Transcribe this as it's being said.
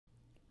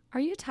Are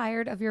you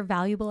tired of your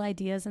valuable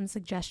ideas and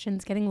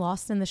suggestions getting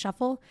lost in the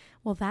shuffle?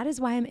 Well, that is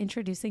why I'm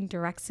introducing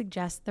Direct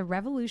Suggest, the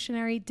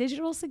revolutionary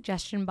digital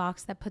suggestion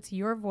box that puts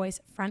your voice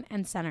front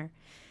and center.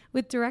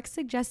 With Direct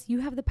Suggest, you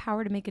have the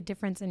power to make a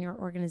difference in your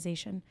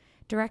organization.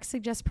 Direct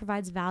Suggest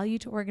provides value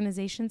to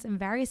organizations in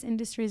various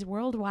industries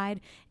worldwide,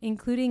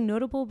 including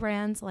notable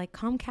brands like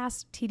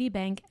Comcast, TD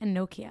Bank, and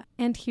Nokia.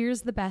 And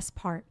here's the best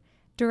part.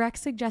 Direct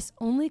Suggest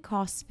only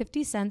costs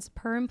 50 cents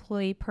per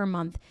employee per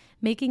month,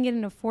 making it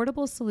an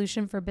affordable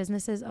solution for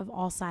businesses of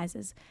all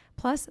sizes.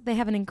 Plus, they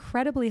have an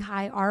incredibly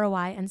high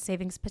ROI and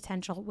savings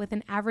potential with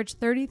an average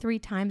 33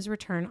 times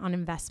return on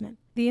investment.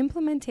 The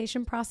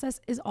implementation process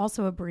is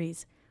also a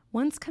breeze.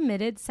 Once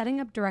committed, setting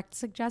up Direct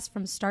Suggest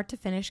from start to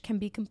finish can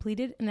be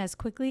completed in as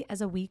quickly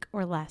as a week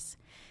or less.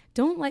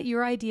 Don't let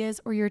your ideas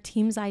or your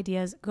team's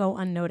ideas go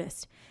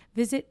unnoticed.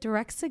 Visit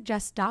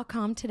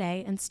directsuggest.com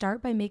today and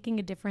start by making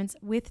a difference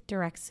with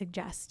Direct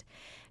Suggest.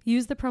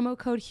 Use the promo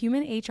code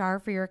HUMANHR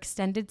for your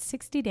extended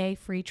 60-day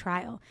free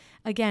trial.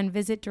 Again,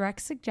 visit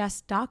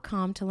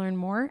directsuggest.com to learn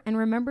more, and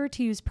remember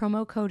to use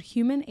promo code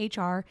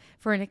HUMANHR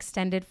for an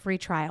extended free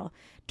trial.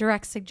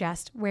 Direct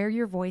Suggest, where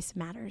your voice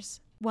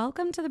matters.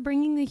 Welcome to the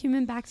Bringing the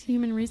Human Back to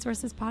Human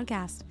Resources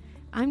podcast.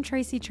 I'm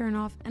Tracy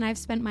Chernoff, and I've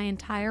spent my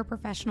entire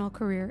professional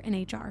career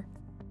in HR.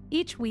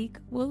 Each week,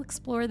 we'll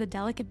explore the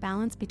delicate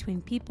balance between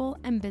people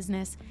and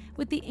business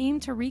with the aim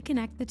to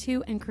reconnect the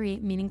two and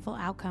create meaningful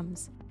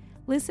outcomes.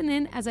 Listen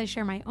in as I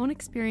share my own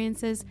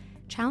experiences,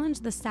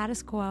 challenge the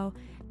status quo,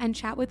 and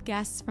chat with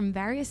guests from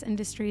various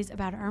industries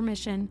about our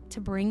mission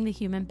to bring the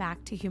human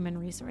back to human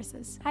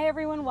resources. Hi,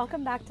 everyone.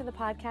 Welcome back to the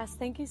podcast.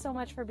 Thank you so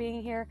much for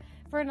being here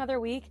for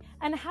another week,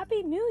 and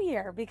Happy New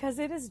Year, because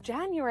it is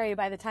January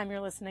by the time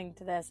you're listening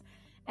to this.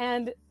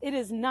 And it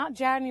is not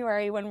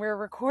January when we're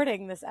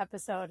recording this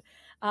episode.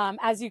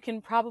 As you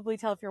can probably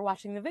tell if you're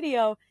watching the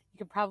video, you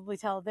can probably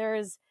tell there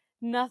is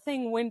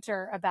nothing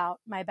winter about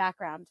my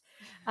background.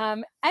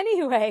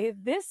 Anyway,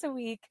 this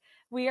week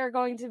we are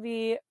going to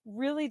be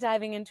really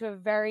diving into a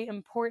very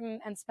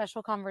important and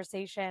special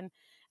conversation.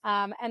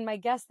 And my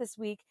guest this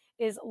week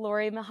is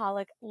Lori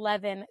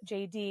Mihalich-Levin,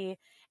 JD.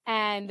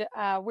 And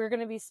we're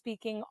going to be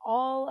speaking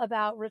all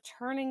about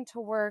returning to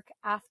work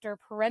after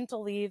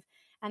parental leave.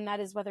 And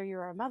that is whether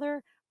you're a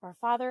mother or a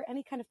father,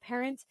 any kind of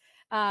parent.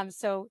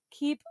 So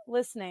keep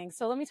listening.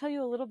 So let me tell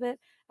you a little bit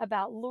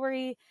about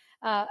Lori.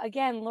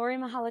 Again, Lori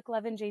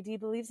Mihalich-Levin, JD,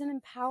 believes in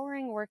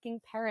empowering working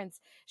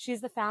parents.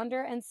 She's the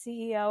founder and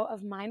CEO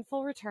of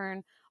Mindful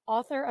Return,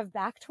 author of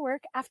Back to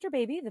Work After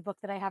Baby, the book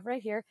that I have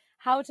right here,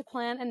 How to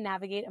Plan and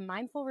Navigate a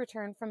Mindful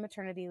Return from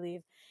Maternity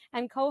Leave,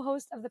 and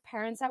co-host of the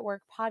Parents at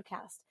Work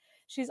podcast.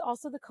 She's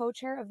also the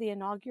co-chair of the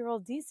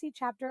inaugural DC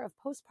chapter of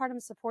Postpartum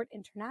Support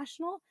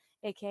International,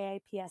 aka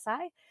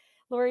PSI.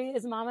 Lori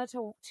is mama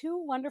to two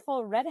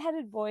wonderful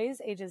redheaded boys,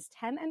 ages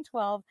 10 and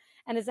 12,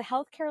 and is a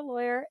healthcare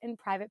lawyer in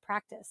private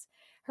practice.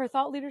 Her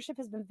thought leadership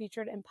has been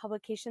featured in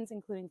publications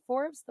including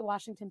Forbes, The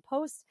Washington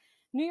Post,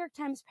 New York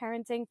Times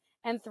Parenting,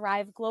 and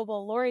Thrive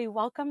Global. Lori,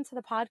 welcome to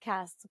the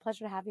podcast. It's a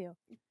pleasure to have you.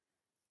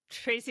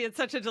 Tracy, it's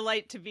such a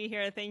delight to be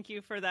here. Thank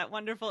you for that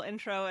wonderful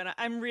intro, and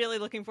I'm really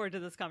looking forward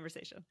to this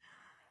conversation.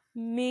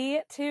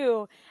 Me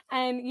too.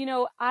 And,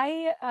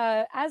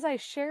 as I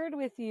shared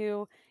with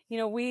you,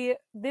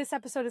 this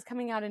episode is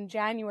coming out in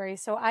January.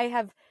 So I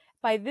have,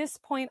 by this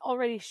point,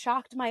 already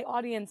shocked my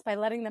audience by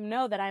letting them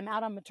know that I'm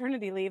out on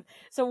maternity leave.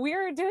 So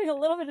we're doing a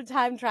little bit of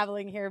time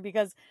traveling here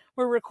because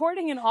we're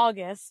recording in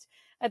August,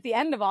 at the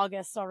end of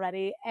August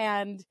already.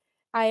 And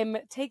I'm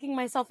taking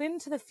myself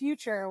into the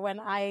future when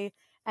I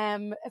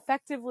am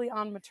effectively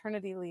on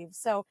maternity leave.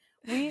 So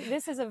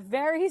this is a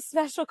very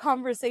special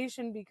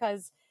conversation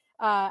because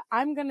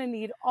I'm going to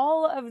need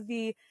all of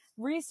the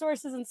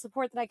resources and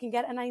support that I can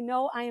get. And I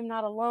know I am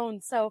not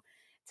alone. So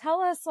tell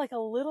us a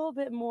little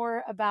bit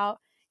more about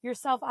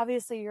yourself.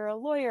 Obviously, you're a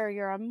lawyer,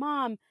 you're a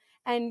mom,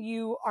 and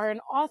you are an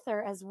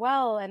author as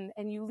well.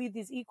 And you lead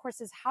these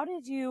e-courses. How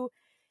did you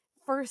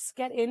first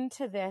get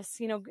into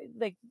this?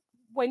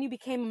 When you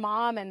became a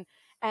mom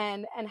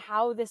and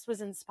how this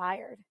was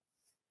inspired?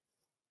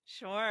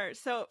 Sure.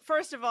 So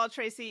first of all,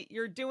 Tracy,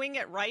 you're doing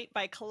it right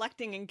by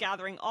collecting and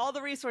gathering all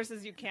the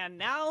resources you can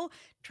now.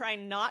 Try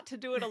not to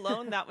do it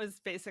alone. That was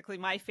basically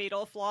my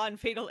fatal flaw and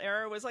fatal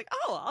error, was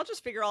I'll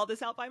just figure all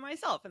this out by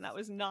myself. And that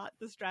was not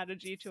the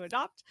strategy to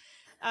adopt.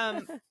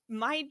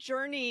 My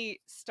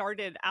journey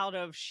started out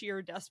of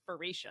sheer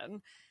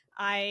desperation.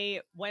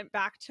 I went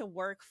back to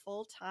work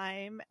full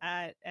time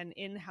at an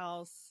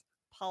in-house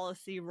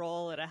policy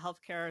role at a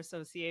healthcare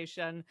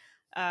association.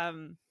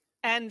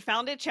 And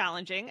found it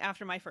challenging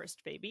after my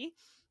first baby.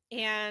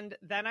 And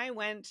then I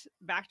went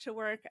back to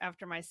work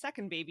after my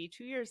second baby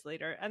 2 years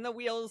later, and the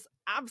wheels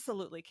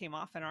absolutely came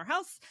off in our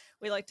house.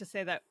 We like to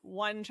say that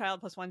one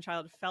child plus one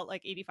child felt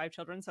like 85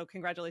 children. So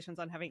congratulations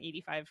on having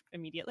 85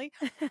 immediately.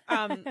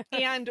 And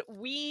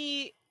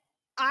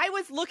I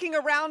was looking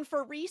around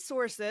for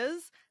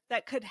resources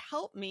that could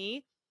help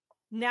me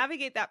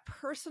navigate that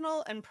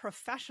personal and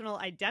professional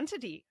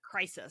identity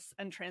crisis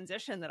and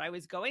transition that I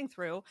was going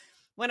through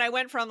when I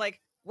went from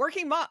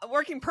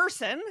working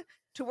person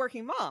to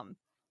working mom.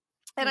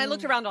 And I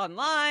looked around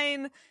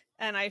online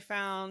and I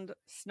found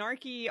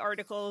snarky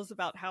articles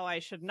about how I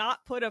should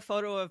not put a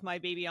photo of my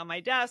baby on my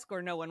desk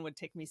or no one would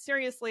take me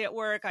seriously at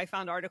work. I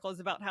found articles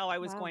about how I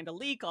was going to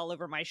leak all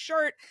over my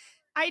shirt.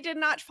 I did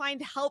not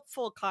find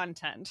helpful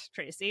content,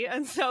 Tracy.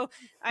 And so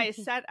I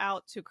set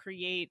out to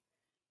create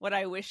what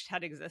I wished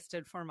had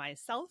existed for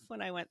myself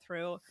when I went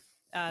through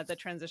the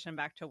transition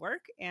back to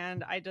work.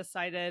 And I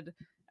decided,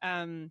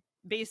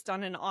 based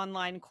on an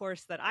online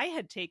course that I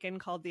had taken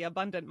called the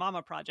Abundant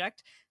Mama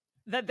Project,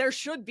 that there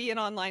should be an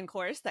online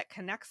course that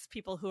connects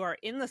people who are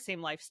in the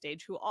same life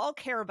stage, who all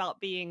care about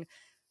being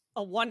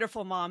a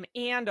wonderful mom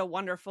and a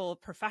wonderful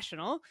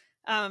professional,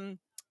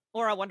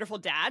 or a wonderful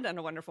dad and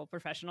a wonderful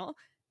professional,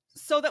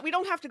 so that we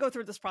don't have to go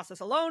through this process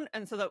alone,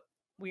 and so that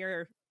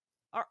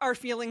our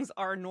feelings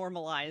are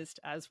normalized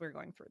as we're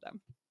going through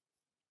them.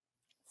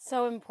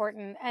 So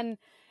important. And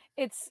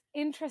it's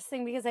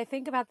interesting because I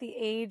think about the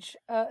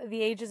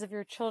ages of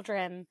your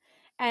children,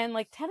 and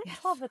like 10 and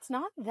 12, that's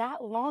not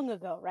that long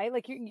ago, right?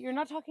 Like you're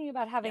not talking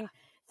about having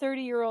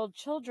 30-year-old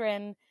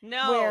children.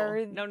 No.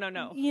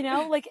 You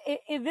know, like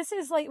this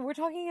is like, we're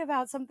talking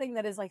about something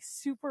that is like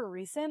super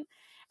recent.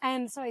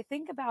 And so I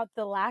think about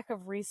the lack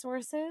of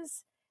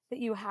resources that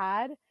you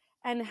had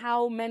and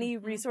how many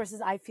resources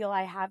I feel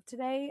I have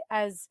today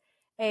as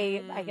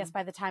I guess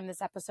by the time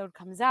this episode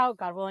comes out,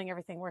 God willing,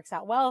 everything works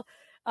out well,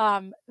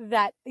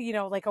 that, you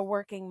know, like a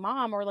working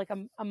mom or like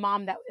a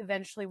mom that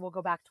eventually will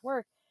go back to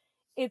work.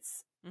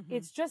 It's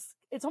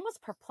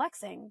almost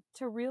perplexing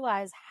to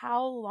realize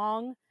how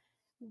long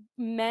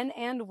men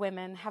and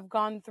women have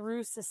gone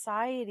through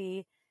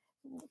society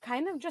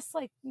kind of just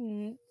like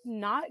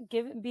not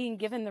being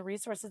given the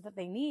resources that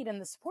they need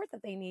and the support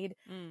that they need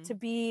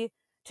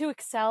to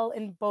excel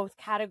in both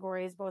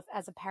categories, both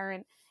as a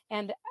parent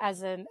and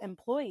as an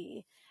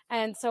employee.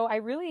 And so I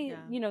really,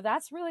 you know,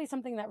 that's really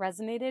something that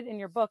resonated in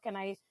your book. And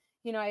I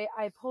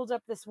pulled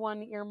up this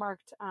one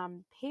earmarked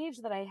page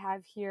that I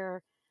have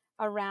here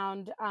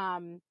around,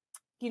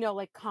 you know,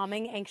 like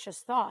calming anxious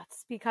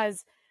thoughts,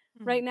 because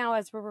right now,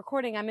 as we're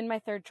recording, I'm in my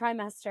 3rd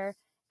trimester.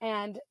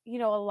 And, you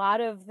know, a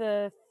lot of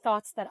the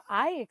thoughts that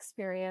I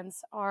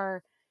experience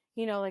are,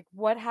 you know, like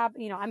what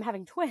happened, you know, I'm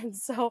having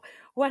twins. So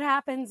what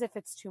happens if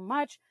it's too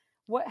much?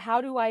 How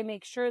do I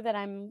make sure that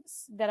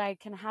I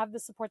can have the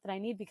support that I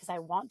need, because I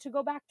want to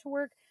go back to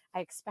work.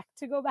 I expect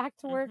to go back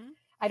to work.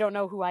 I don't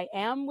know who I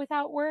am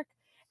without work.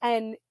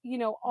 And, you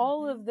know,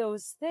 all of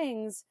those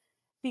things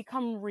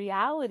become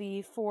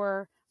reality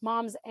for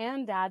moms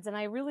and dads. And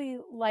I really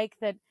like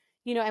that,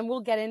 you know, and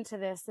we'll get into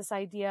this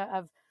idea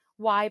of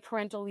why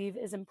parental leave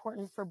is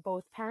important for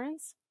both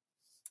parents.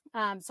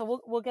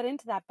 So we'll get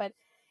into that. But,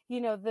 you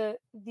know,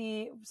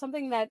 the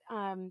something that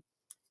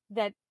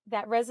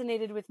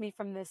resonated with me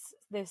from this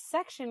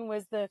section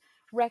was the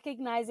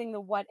recognizing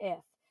the what if.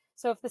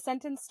 So if the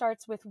sentence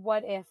starts with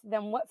what if,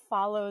 then what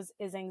follows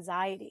is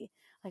anxiety.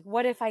 Like,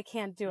 what if I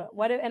can't do it?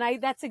 What if,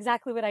 and that's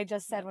exactly what I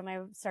just said when I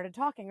started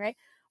talking, right?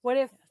 What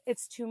if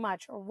it's too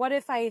much? Or what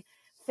if I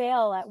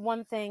fail at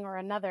one thing or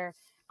another?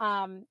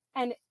 And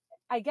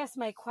I guess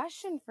my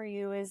question for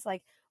you is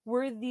like,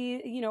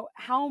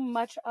 how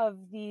much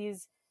of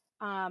these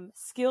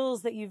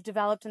skills that you've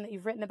developed and that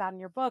you've written about in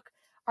your book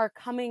are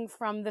coming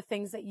from the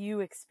things that you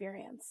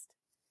experienced?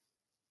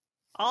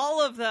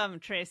 All of them,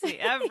 Tracy,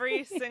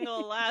 every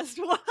single last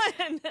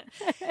one.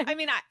 I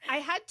mean, I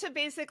had to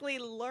basically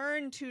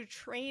learn to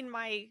train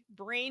my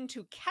brain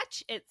to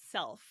catch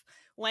itself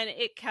when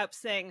it kept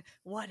saying,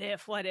 what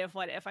if, what if,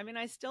 what if? I mean,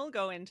 I still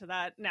go into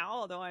that now,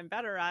 although I'm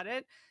better at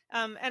it.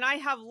 And I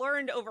have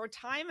learned over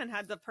time and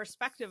had the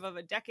perspective of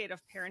a decade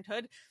of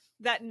parenthood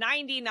that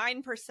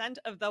 99%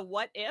 of the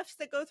what ifs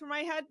that go through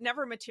my head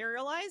never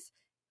materialize.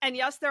 And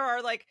yes, there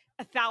are like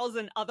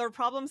 1,000 other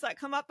problems that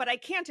come up, but I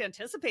can't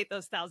anticipate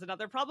those 1,000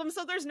 other problems.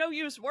 So there's no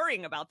use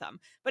worrying about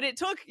them. But it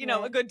took, you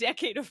know, a good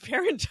decade of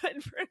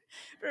parenthood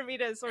for me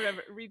to sort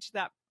of reach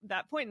that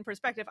point in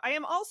perspective. I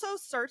am also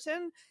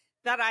certain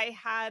that I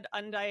had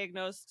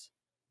undiagnosed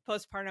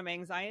postpartum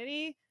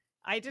anxiety.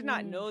 I did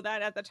not know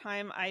that at the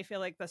time. I feel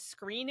like the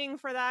screening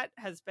for that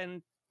has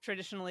been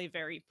traditionally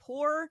very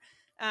poor.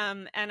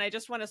 And I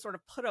just want to sort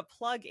of put a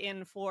plug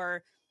in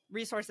for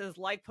resources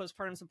like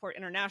Postpartum Support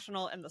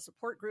International and the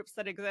support groups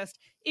that exist.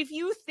 If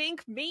you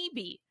think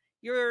maybe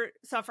you're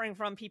suffering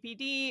from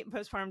PPD,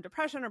 postpartum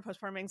depression, or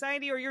postpartum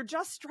anxiety, or you're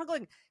just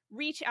struggling,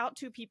 reach out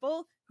to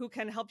people who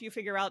can help you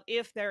figure out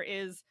if there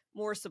is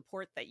more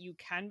support that you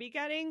can be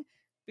getting.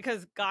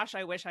 Because gosh,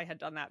 I wish I had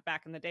done that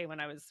back in the day when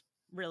I was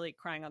really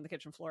crying on the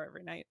kitchen floor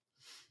every night.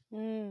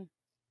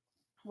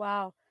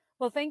 Wow.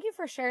 Well, thank you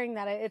for sharing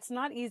that. It's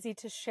not easy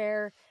to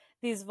share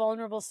these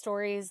vulnerable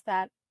stories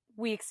that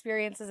we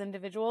experience as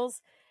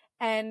individuals.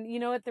 And you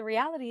know what the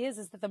reality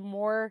is that the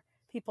more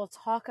people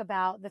talk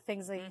about the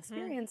things they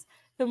experience,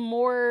 the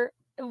more,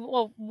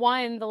 well,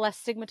 one, the less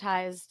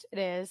stigmatized it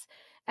is.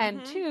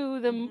 And two,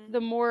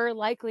 the more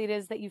likely it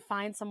is that you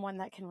find someone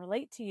that can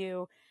relate to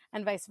you,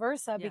 and vice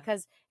versa,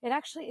 because it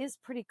actually is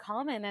pretty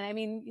common. And I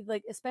mean,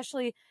 like,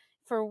 especially,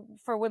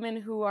 for women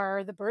who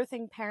are the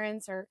birthing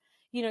parents, or,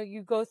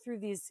 you go through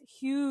these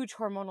huge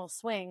hormonal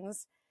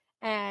swings.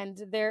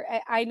 And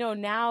I know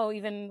now,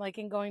 even like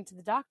in going to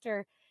the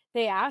doctor,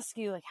 they ask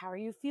you, like, how are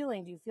you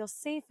feeling? Do you feel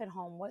safe at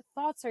home? What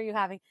thoughts are you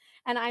having?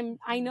 And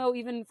I know,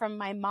 even from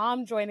my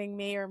mom joining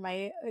me, or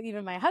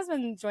even my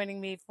husband joining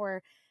me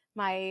for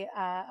my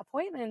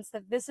appointments,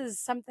 that this is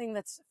something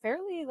that's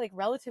fairly, like,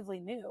 relatively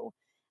new,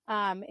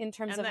 in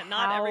terms And of that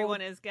not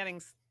everyone is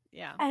getting,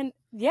 yeah. And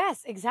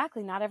yes,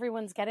 exactly. Not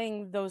everyone's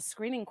getting those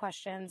screening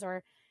questions,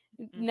 or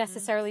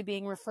necessarily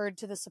being referred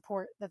to the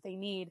support that they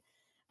need.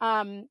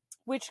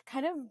 Which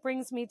kind of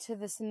brings me to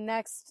this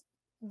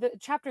the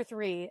chapter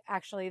 3,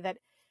 actually, that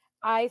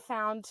I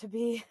found to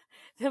be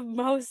the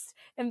most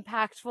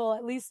impactful,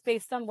 at least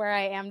based on where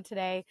I am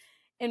today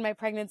in my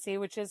pregnancy,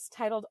 which is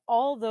titled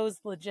All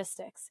Those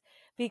Logistics.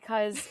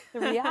 Because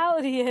the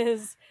reality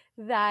is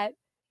that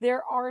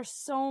there are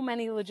so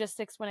many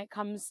logistics when it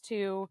comes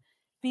to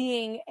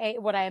being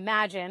what I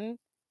imagine,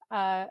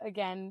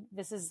 again,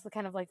 this is the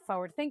kind of like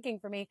forward thinking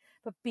for me,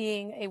 but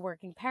being a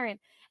working parent.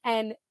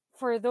 And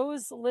for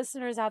those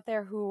listeners out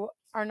there who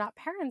are not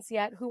parents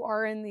yet, who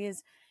are in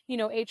these,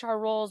 HR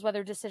roles,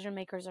 whether decision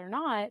makers or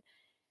not,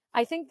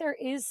 I think there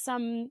is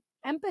some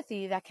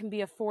empathy that can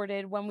be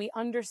afforded when we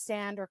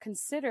understand or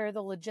consider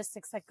the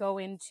logistics that go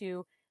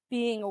into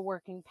being a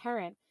working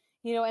parent.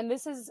 And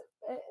this is,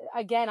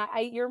 again,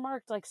 I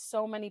earmarked like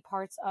so many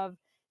parts of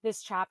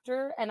this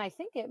chapter, and I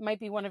think it might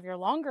be one of your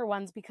longer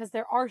ones, because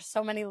there are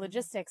so many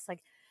logistics.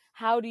 Like,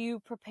 how do you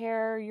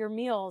prepare your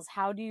meals?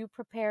 How do you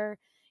prepare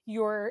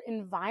your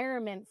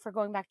environment for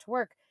going back to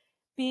work?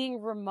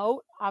 Being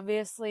remote,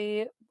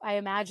 obviously, I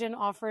imagine,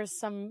 offers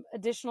some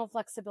additional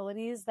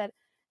flexibilities that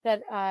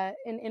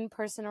an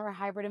in-person or a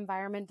hybrid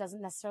environment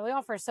doesn't necessarily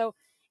offer. So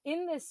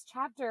in this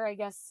chapter, I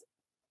guess,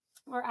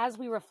 or as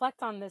we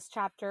reflect on this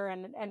chapter,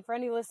 and for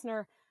any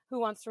listener who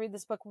wants to read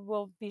this book,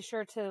 we'll be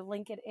sure to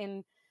link it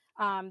in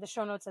the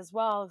show notes as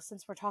well,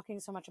 since we're talking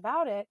so much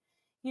about it.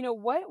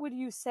 What would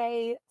you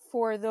say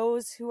for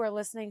those who are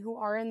listening, who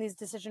are in these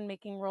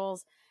decision-making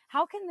roles?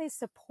 How can they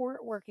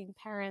support working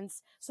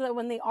parents so that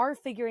when they are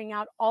figuring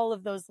out all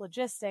of those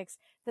logistics,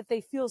 that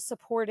they feel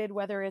supported,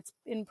 whether it's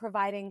in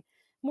providing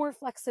more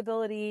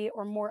flexibility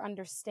or more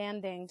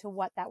understanding to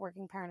what that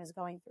working parent is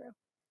going through?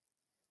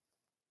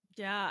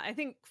 Yeah, I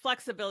think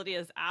flexibility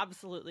is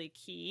absolutely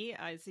key,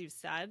 as you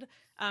said.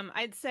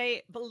 I'd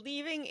say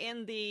believing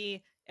in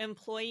the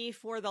employee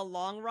for the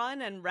long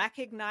run and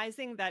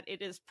recognizing that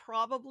it is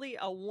probably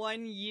a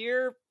 1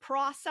 year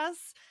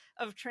process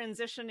of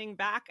transitioning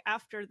back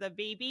after the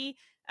baby.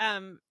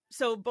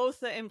 So both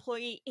the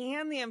employee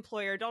and the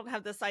employer don't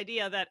have this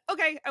idea that,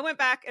 okay, I went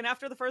back and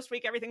after the first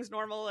week, everything's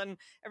normal and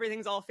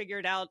everything's all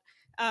figured out.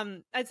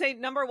 I'd say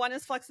number 1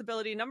 is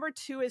flexibility. Number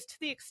 2 is, to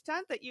the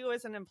extent that you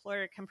as an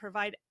employer can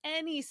provide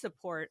any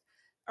support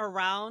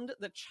around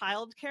the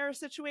childcare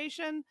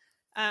situation.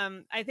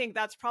 I think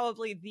that's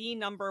probably the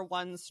number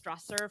 1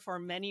 stressor for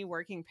many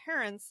working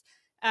parents.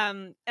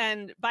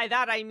 And by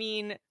that, I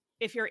mean,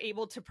 if you're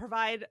able to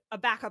provide a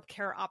backup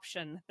care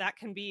option, that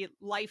can be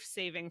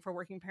life-saving for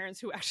working parents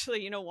who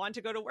actually, want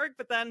to go to work,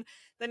 but then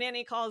the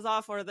nanny calls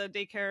off or the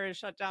daycare is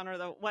shut down or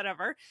the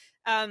whatever.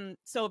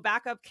 So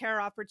backup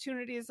care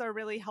opportunities are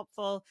really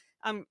helpful.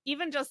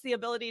 Even just the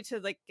ability to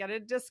like get a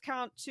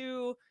discount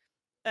to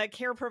a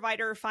care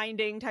provider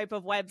finding type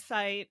of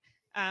website.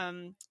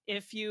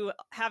 If you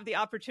have the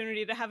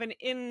opportunity to have an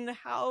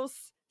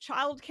in-house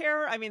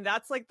childcare, I mean,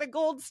 that's like the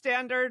gold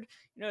standard.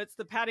 It's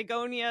the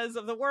Patagonias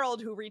of the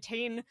world who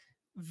retain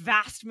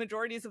vast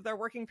majorities of their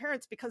working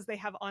parents because they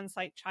have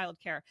on-site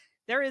childcare.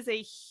 There is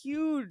a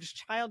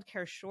huge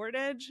childcare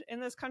shortage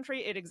in this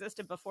country. It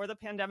existed before the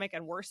pandemic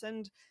and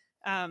worsened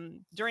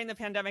during the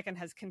pandemic and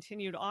has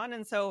continued on.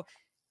 And so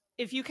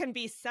if you can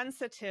be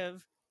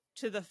sensitive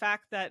to the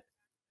fact that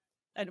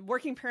a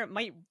working parent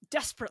might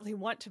desperately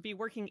want to be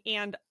working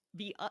and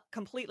be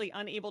completely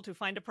unable to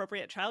find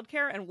appropriate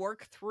childcare and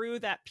work through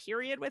that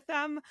period with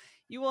them,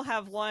 you will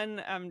have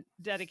one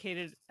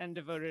dedicated and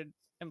devoted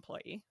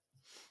employee.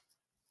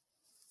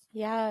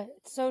 Yeah,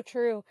 it's so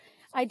true.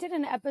 I did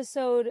an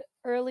episode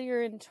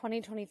earlier in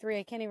 2023,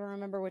 I can't even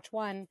remember which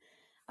one,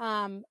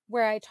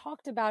 where I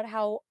talked about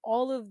how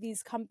all of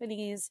these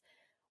companies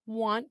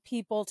want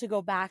people to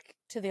go back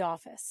to the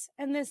office.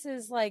 And this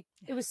is like,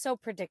 it was so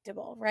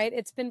predictable, right?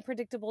 It's been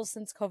predictable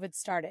since COVID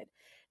started,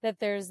 that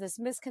there's this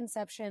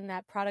misconception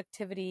that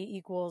productivity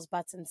equals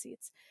butts and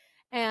seats.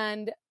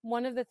 And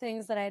one of the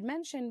things that I had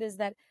mentioned is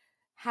that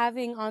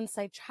having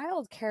on-site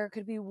childcare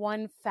could be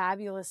one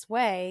fabulous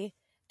way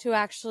to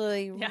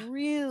actually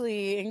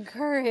really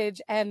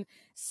encourage and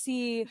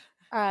see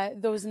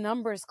those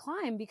numbers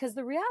climb. Because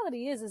the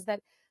reality is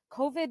that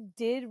COVID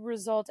did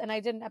result, and I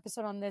did an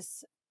episode on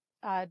this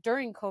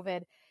during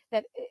COVID,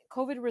 that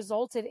COVID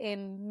resulted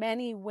in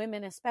many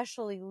women,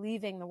 especially,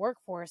 leaving the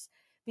workforce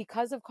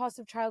because of cost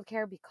of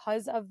childcare,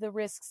 because of the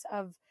risks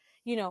of,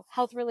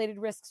 health-related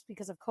risks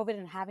because of COVID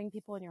and having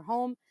people in your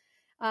home.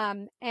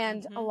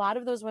 And a lot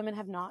of those women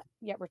have not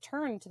yet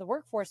returned to the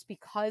workforce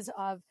because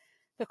of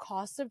the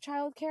cost of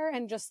childcare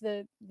and just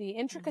the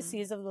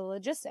intricacies of the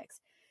logistics.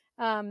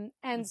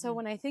 And so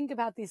when I think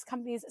about these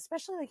companies,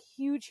 especially like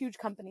huge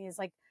companies,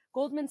 like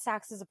Goldman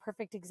Sachs is a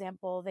perfect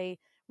example. They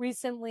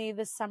recently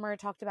this summer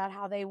talked about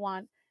how they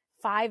want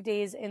 5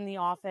 days in the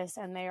office,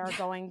 and they are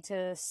going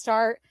to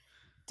start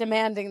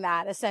demanding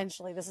that.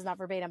 Essentially, this is not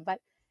verbatim, but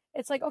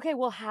it's like, okay,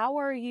 well, how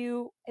are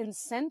you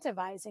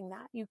incentivizing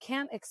that? You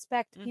can't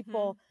expect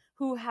people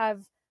who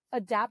have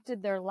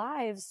adapted their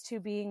lives to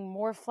being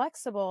more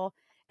flexible.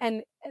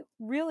 And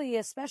really,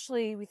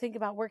 especially we think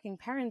about working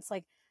parents,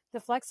 like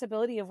the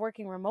flexibility of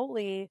working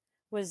remotely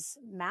was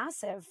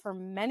massive for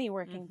many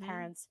working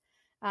parents.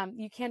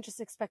 You can't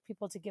just expect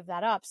people to give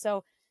that up.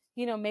 So,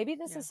 maybe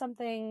this is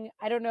something,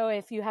 I don't know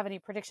if you have any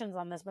predictions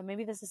on this, but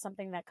maybe this is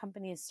something that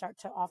companies start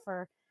to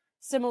offer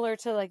similar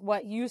to like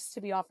what used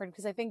to be offered.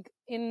 Because I think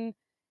in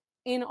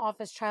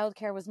office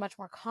childcare was much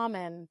more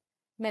common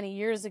many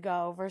years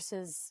ago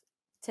versus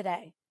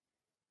today,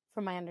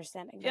 from my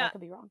understanding. But I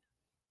could be wrong.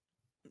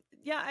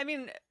 Yeah, I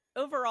mean,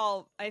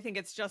 overall, I think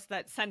it's just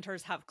that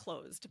centers have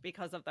closed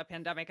because of the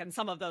pandemic, and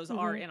some of those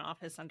are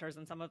in-office centers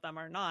and some of them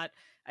are not.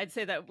 I'd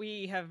say that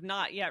we have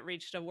not yet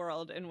reached a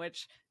world in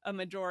which a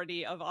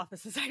majority of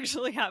offices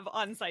actually have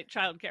on-site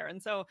childcare.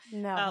 And so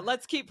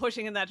let's keep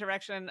pushing in that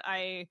direction.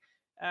 I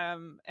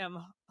am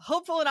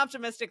hopeful and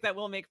optimistic that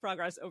we'll make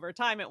progress over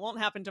time. It won't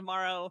happen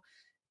tomorrow.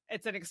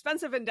 It's an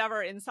expensive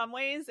endeavor in some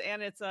ways,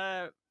 and it's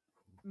a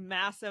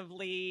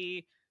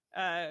massively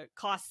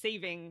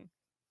cost-saving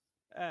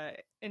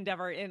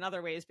endeavor in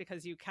other ways,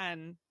 because you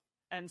can,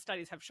 and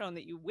studies have shown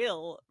that you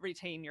will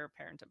retain your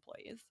parent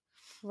employees.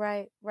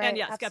 Right. And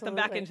yes, get them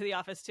back into the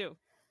office too.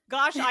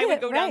 Gosh, I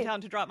would go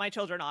downtown to drop my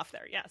children off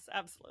there. Yes,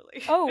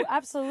 absolutely. Oh,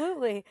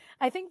 absolutely.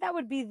 I think that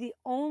would be the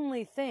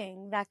only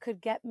thing that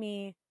could get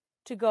me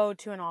to go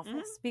to an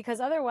office, because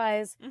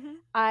otherwise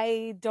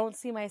I don't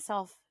see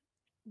myself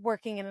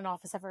working in an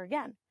office ever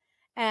again.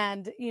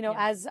 And,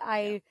 as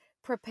I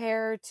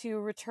prepare to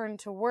return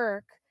to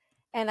work,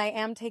 and I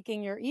am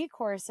taking your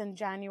e-course in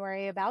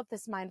January about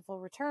this mindful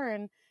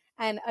return.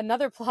 And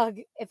another plug,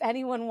 if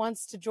anyone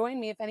wants to join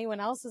me, if anyone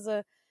else is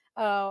a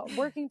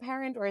working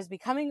parent or is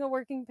becoming a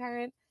working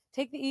parent,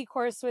 take the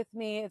e-course with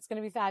me. It's going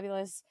to be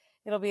fabulous.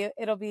 It'll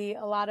be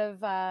a lot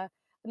of,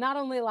 not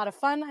only a lot of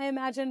fun, I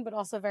imagine, but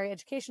also very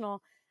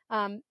educational.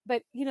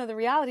 But, the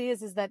reality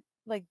is that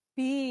like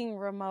being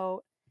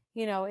remote,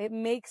 it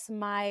makes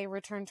my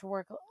return to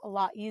work a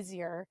lot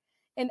easier.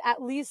 And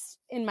at least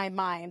in my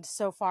mind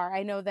so far,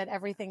 I know that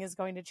everything is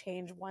going to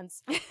change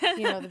once,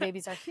 the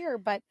babies are here,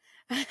 but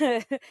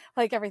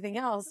like everything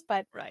else,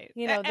 but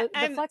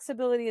the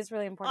flexibility is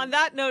really important. On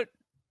that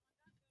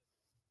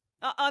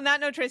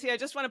note, Tracy, I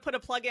just want to put a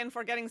plug in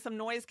for getting some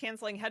noise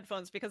canceling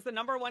headphones, because the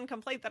number one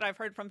complaint that I've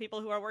heard from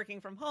people who are working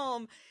from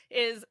home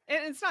is, and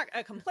it's not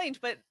a complaint,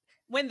 but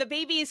when the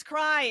babies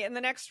cry in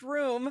the next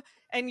room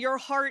and your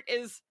heart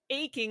is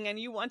aching and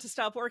you want to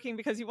stop working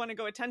because you want to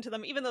go attend to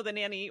them, even though the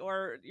nanny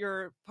or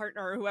your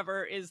partner or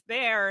whoever is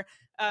there,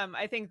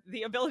 I think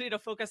the ability to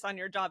focus on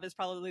your job is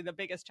probably the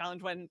biggest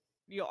challenge when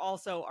you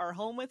also are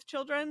home with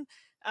children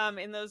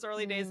in those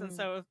early days. And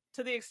so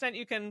to the extent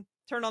you can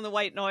turn on the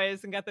white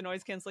noise and get the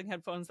noise canceling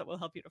headphones, that will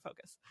help you to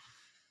focus.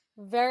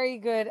 Very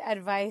good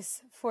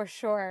advice for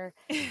sure.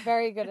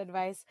 Very good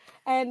advice.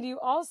 And you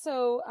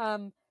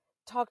also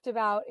talked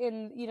about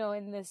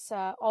in this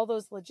all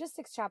those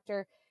logistics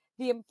chapter,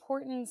 the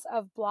importance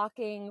of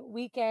blocking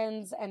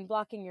weekends and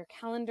blocking your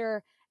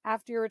calendar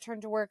after your return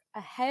to work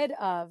ahead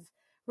of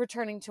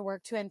returning to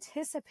work to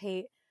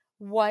anticipate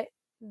what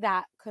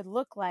that could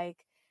look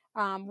like,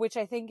 which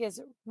I think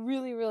is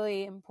really,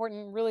 really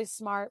important, really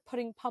smart.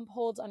 Putting pump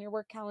holds on your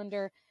work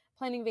calendar,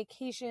 planning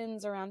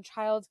vacations around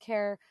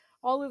childcare,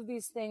 all of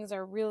these things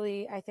are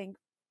really, I think,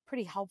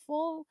 pretty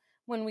helpful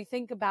when we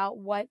think about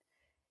what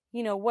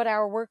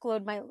our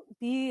workload might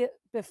be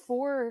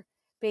before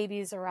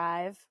babies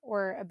arrive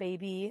or a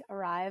baby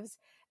arrives.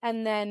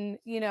 And then,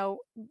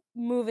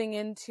 moving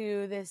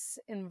into this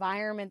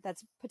environment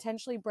that's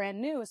potentially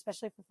brand new,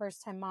 especially for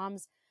first-time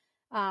moms,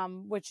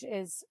 which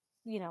is,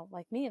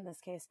 like me in this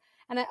case.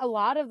 And a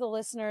lot of the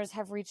listeners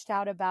have reached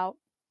out about,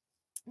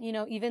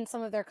 even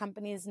some of their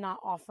companies not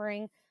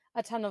offering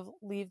a ton of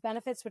leave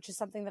benefits, which is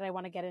something that I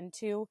want to get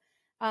into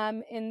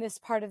in this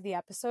part of the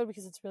episode,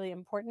 because it's really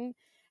important.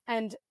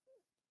 And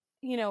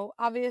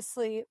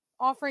obviously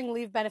offering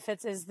leave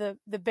benefits is the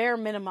bare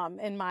minimum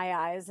in my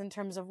eyes in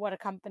terms of what a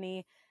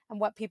company and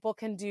what people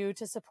can do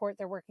to support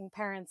their working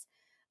parents.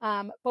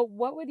 But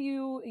what would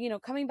you,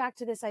 coming back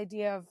to this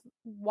idea of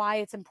why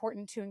it's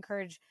important to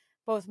encourage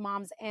both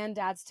moms and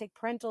dads to take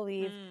parental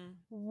leave,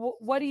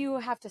 what do you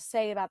have to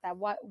say about that?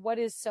 What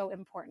is so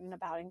important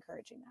about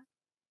encouraging that?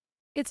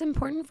 It's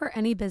important for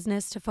any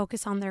business to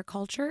focus on their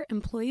culture,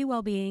 employee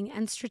well-being,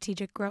 and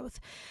strategic growth.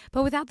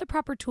 But without the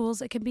proper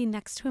tools, it can be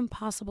next to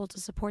impossible to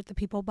support the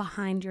people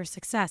behind your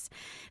success.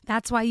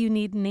 That's why you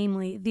need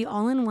Namely, the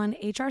all-in-one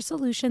HR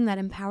solution that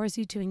empowers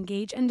you to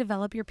engage and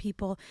develop your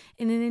people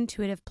in an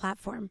intuitive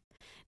platform.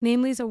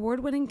 Namely's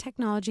award-winning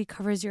technology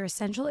covers your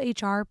essential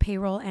HR,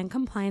 payroll, and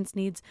compliance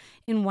needs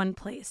in one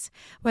place.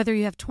 Whether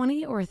you have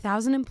 20 or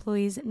 1,000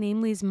 employees,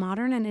 Namely's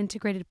modern and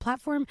integrated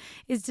platform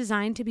is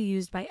designed to be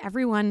used by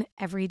everyone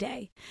every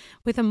day.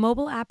 With a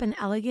mobile app and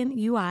elegant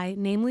UI,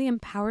 Namely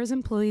empowers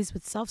employees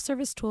with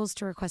self-service tools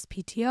to request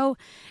PTO,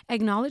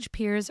 acknowledge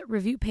peers,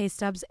 review pay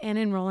stubs, and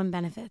enroll in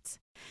benefits.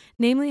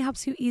 Namely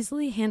helps you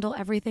easily handle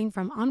everything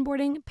from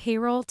onboarding,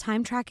 payroll,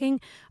 time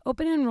tracking,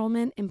 open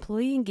enrollment,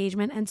 employee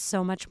engagement, and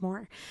so much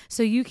more,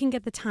 so you can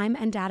get the time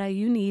and data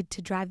you need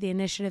to drive the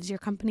initiatives your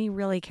company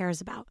really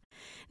cares about.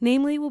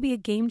 Namely will be a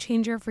game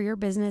changer for your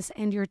business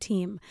and your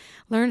team.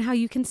 Learn how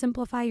you can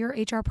simplify your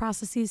HR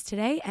processes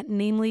today at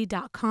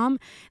namely.com.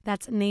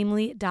 That's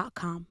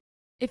namely.com.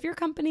 If your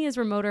company is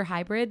remote or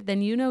hybrid,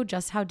 then you know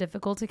just how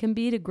difficult it can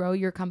be to grow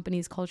your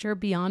company's culture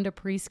beyond a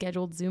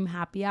pre-scheduled Zoom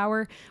happy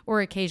hour or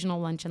occasional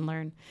lunch and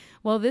learn.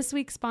 Well, this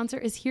week's sponsor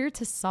is here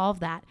to solve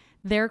that.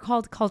 They're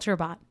called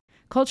CultureBot.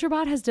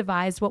 CultureBot has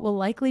devised what will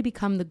likely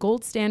become the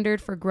gold standard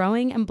for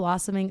growing and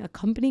blossoming a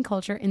company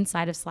culture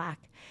inside of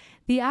Slack.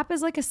 The app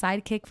is like a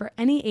sidekick for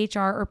any HR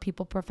or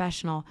people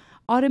professional,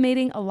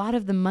 automating a lot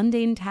of the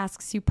mundane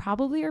tasks you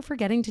probably are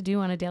forgetting to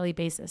do on a daily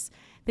basis.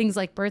 Things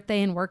like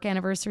birthday and work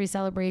anniversary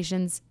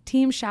celebrations,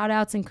 team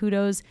shoutouts and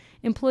kudos,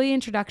 employee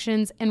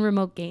introductions, and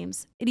remote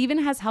games. It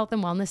even has health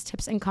and wellness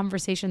tips and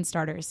conversation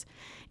starters.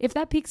 If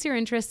that piques your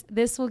interest,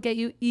 this will get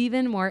you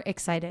even more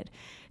excited.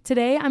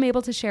 Today, I'm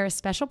able to share a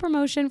special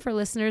promotion for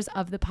listeners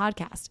of the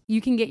podcast. You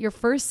can get your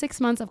first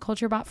 6 months of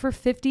CultureBot for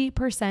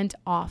 50%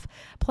 off.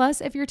 Plus,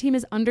 if your team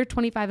is under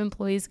 25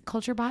 employees,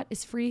 CultureBot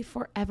is free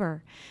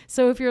forever.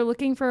 So if you're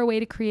looking for a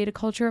way to create a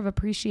culture of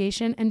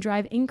appreciation and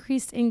drive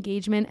increased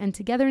engagement and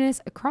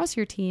togetherness across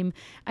your team,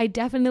 I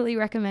definitely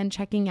recommend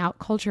checking out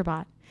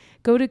CultureBot.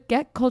 Go to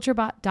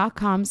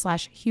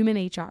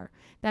getculturebot.com/humanhr.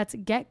 That's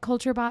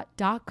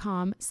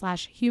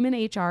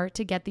getculturebot.com/humanhr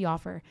to get the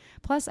offer.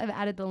 Plus, I've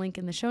added the link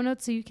in the show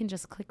notes so you can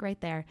just click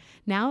right there.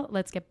 Now,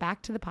 let's get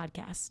back to the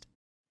podcast.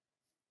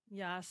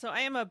 Yeah, so I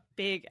am a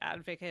big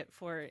advocate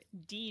for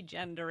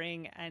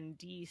degendering and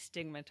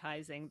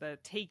destigmatizing the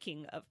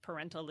taking of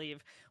parental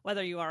leave,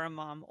 whether you are a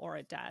mom or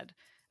a dad.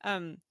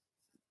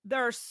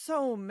 There are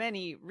so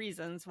many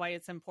reasons why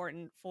it's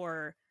important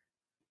for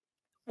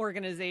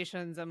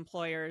organizations,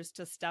 employers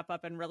to step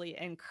up and really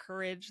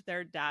encourage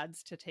their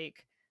dads to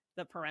take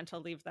the parental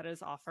leave that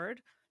is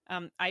offered.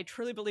 I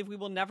truly believe we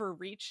will never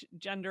reach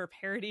gender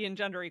parity and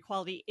gender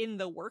equality in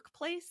the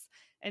workplace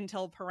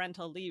until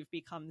parental leave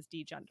becomes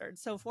degendered.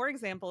 So, for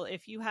example,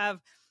 if you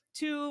have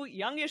two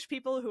youngish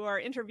people who are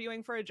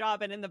interviewing for a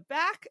job, and in the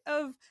back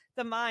of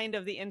the mind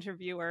of the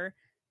interviewer,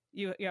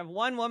 you have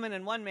one woman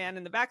and one man.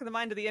 In the back of the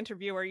mind of the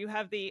interviewer, you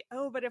have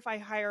but if I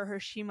hire her,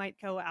 she might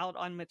go out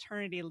on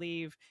maternity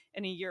leave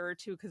in a year or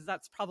two because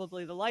that's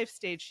probably the life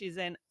stage she's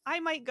in. I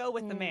might go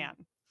with the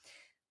man.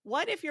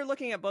 What if you're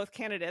looking at both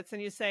candidates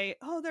and you say,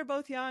 they're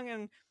both young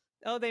and,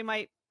 they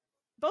might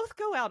both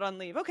go out on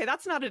leave? Okay,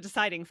 that's not a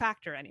deciding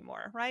factor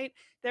anymore, right?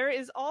 There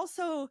is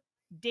also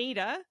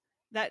data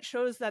that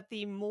shows that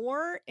the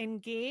more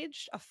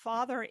engaged a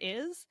father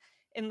is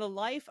in the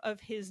life of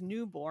his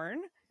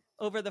newborn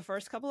over the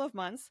first couple of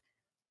months,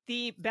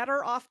 the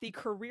better off the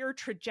career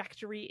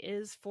trajectory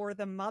is for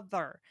the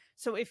mother.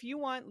 So if you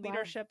want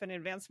leadership and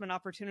advancement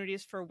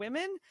opportunities for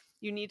women,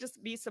 you need to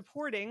be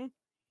supporting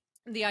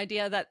the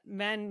idea that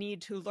men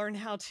need to learn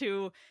how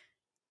to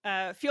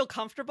feel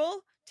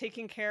comfortable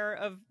taking care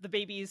of the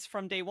babies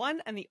from day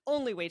one. And the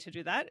only way to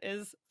do that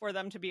is for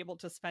them to be able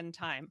to spend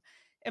time.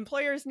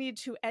 Employers need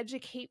to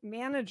educate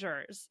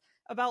managers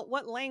about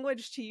what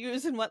language to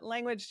use and what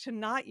language to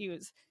not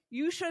use.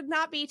 You should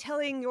not be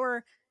telling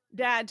your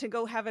dad to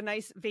go have a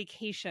nice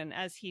vacation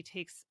as he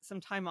takes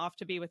some time off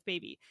to be with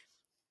baby.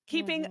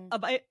 Keeping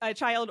a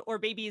child or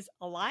babies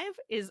alive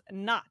is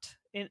not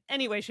in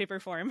any way, shape, or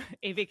form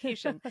a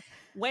vacation.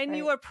 When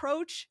you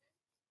approach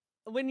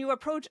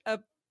a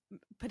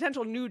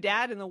potential new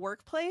dad in the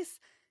workplace,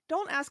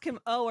 don't ask him,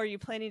 are you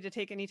planning to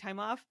take any time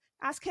off?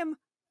 Ask him,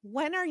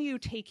 when are you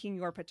taking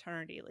your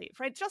paternity leave,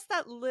 right? Just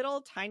that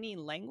little tiny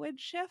language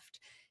shift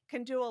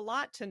can do a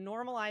lot to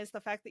normalize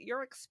the fact that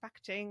you're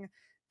expecting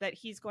that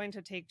he's going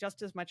to take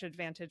just as much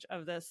advantage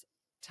of this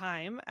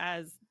time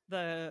as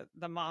the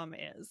mom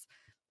is.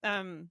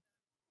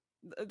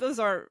 Those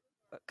are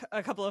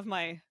a couple of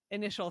my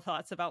initial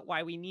thoughts about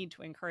why we need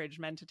to encourage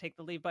men to take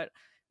the leave, but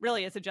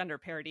really it's a gender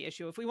parity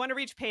issue. If we want to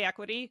reach pay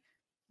equity,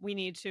 we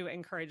need to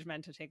encourage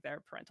men to take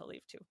their parental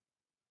leave too.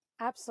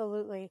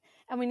 Absolutely.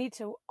 And we need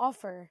to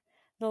offer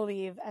the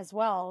leave as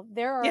well.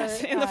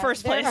 Yes, in the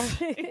first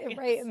place.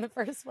 Right, in the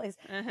first place.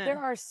 There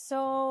are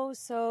so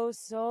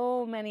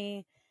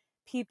many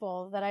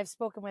people that I've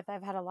spoken with.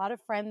 I've had a lot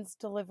of friends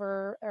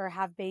deliver or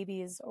have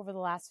babies over the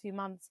last few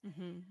months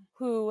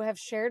who have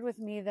shared with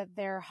me that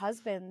their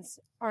husbands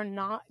are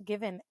not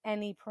given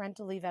any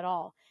parental leave at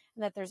all,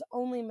 and that there's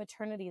only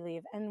maternity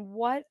leave. And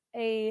what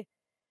a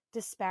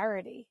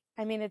disparity.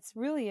 I mean, it's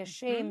really a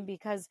shame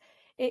because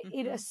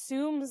it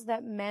assumes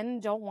that men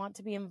don't want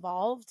to be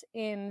involved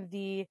in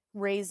the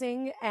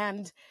raising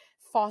and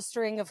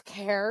fostering of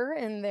care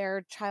in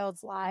their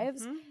child's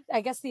lives. Mm-hmm.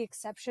 I guess the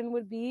exception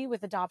would be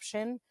with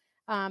adoption,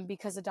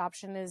 because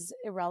adoption is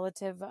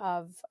irrelative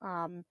of,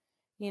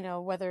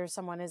 whether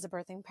someone is a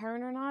birthing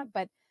parent or not.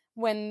 But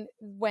when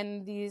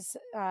these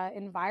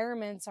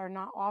environments are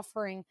not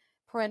offering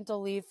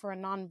parental leave for a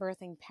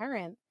non-birthing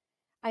parent,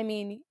 I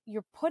mean,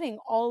 you're putting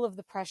all of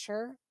the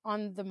pressure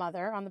on the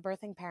mother, on the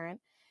birthing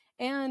parent,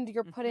 and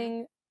you're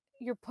putting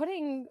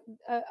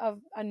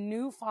a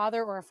new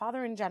father or a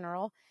father in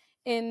general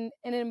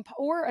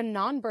or a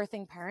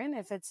non-birthing parent,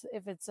 if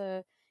it's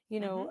a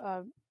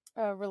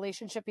a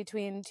relationship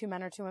between two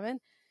men or two women,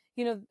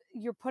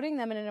 you're putting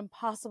them in an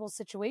impossible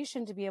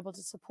situation to be able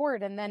to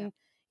support. And then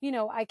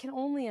I can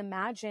only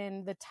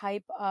imagine the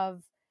type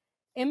of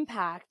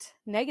impact,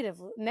 negative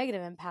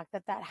impact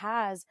that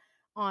has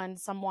on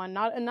someone,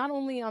 not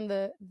only on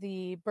the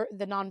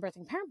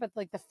non-birthing parent, but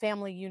like the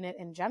family unit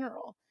in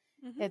general.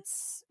 Mm-hmm.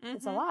 It's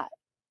a lot.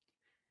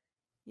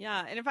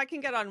 Yeah. And if I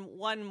can get on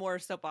one more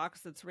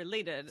soapbox that's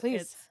related,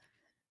 Please. it's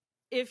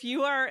if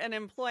you are an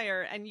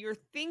employer and you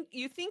think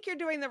you're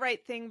doing the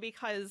right thing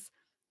because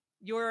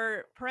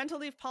your parental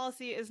leave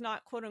policy is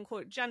not quote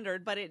unquote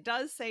gendered, but it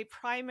does say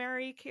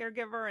primary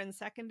caregiver and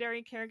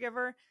secondary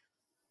caregiver,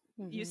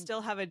 you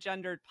still have a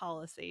gendered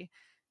policy.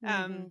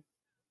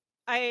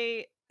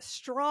 I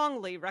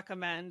strongly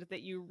recommend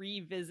that you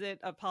revisit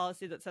a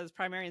policy that says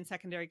primary and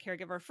secondary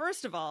caregiver,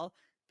 first of all,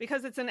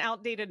 because it's an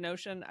outdated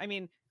notion. I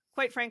mean,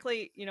 quite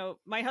frankly,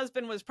 my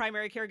husband was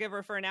primary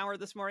caregiver for an hour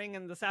this morning,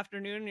 and this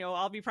afternoon,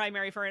 I'll be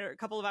primary for a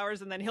couple of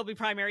hours, and then he'll be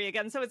primary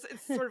again. So it's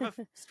sort of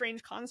a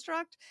strange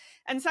construct.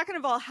 And second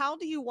of all, how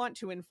do you want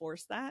to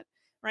enforce that?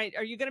 Right?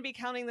 Are you going to be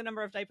counting the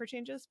number of diaper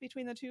changes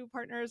between the two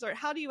partners, or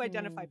how do you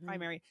identify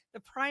primary? The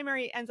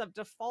primary ends up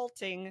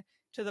defaulting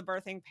to the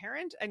birthing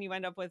parent, and you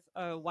end up with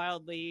a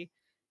wildly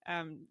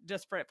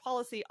disparate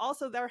policy.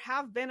 Also, there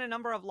have been a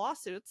number of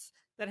lawsuits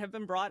that have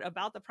been brought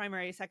about the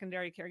primary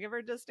secondary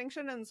caregiver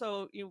distinction, and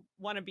so you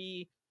want to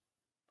be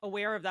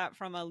aware of that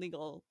from a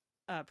legal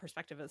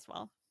perspective as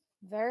well.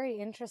 Very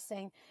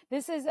interesting.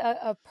 This is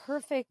a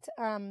perfect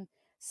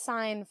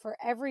sign for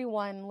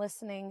everyone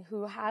listening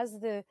who has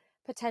the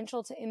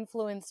potential to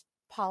influence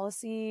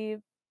policy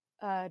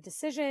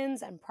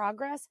decisions and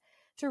progress,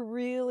 to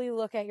really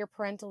look at your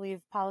parental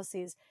leave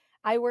policies.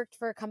 I worked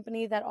for a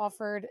company that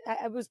offered,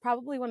 it was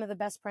probably one of the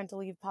best parental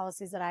leave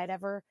policies that I had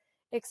ever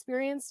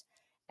experienced.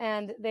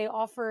 And they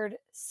offered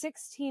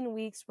 16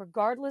 weeks,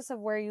 regardless of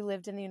where you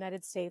lived in the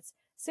United States,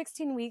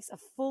 16 weeks of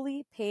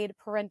fully paid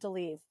parental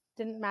leave.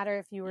 Didn't matter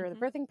if you were the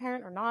birthing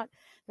parent or not.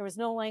 There was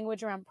no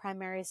language around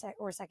primary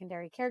or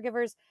secondary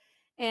caregivers.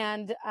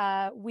 And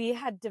we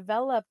had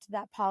developed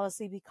that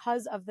policy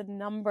because of the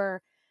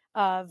number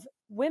of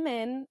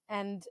women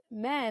and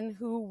men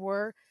who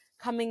were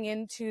coming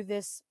into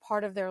this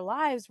part of their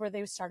lives where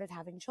they started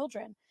having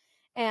children.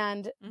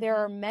 And there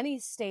are many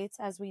states,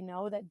 as we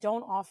know, that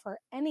don't offer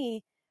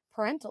any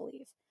parental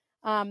leave.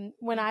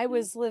 When I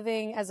was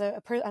living, as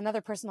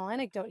another personal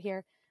anecdote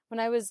here,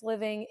 when I was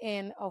living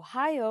in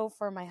Ohio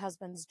for my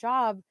husband's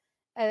job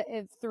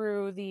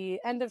through the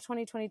end of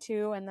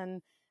 2022 and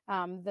then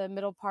the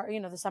middle part,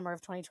 the summer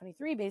of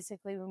 2023,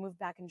 basically, we moved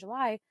back in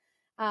July.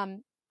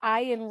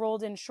 I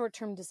enrolled in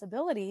short-term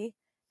disability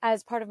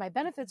as part of my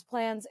benefits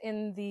plans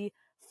in the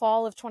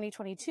fall of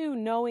 2022,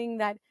 knowing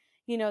that,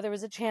 there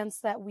was a chance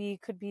that we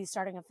could be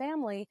starting a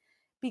family,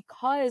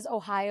 because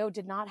Ohio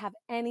did not have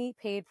any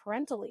paid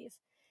parental leave.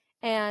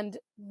 And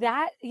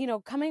that,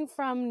 coming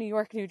from New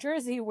York, New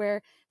Jersey,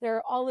 where there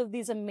are all of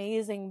these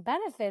amazing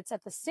benefits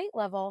at the state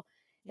level,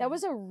 that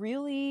was a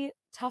really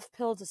tough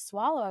pill to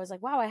swallow. I was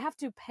like, wow, I have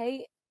to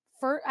pay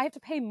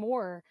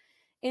more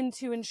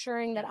into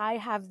ensuring that I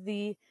have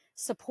the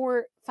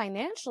support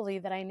financially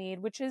that I need,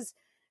 which is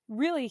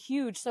really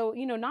huge. So,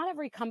 not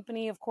every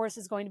company, of course,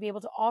 is going to be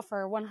able to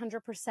offer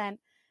 100%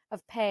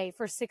 of pay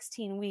for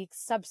 16 weeks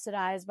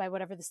subsidized by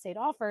whatever the state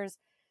offers,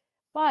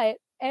 but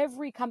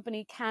every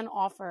company can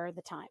offer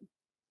the time.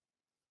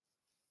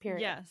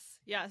 Period.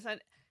 Yes.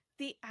 And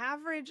the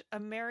average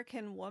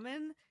American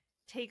woman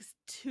takes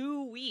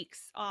 2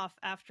 weeks off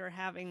after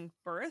having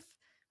birth,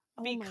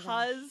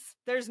 because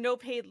there's no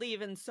paid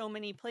leave in so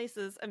many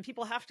places, and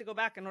people have to go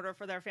back in order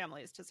for their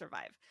families to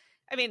survive.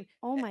 I mean,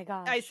 oh my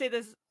gosh. I say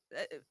this,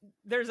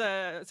 there's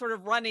a sort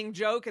of running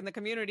joke in the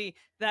community,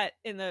 that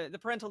in the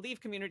parental leave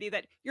community,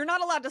 that you're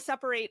not allowed to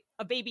separate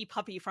a baby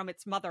puppy from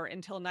its mother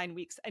until 9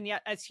 weeks. And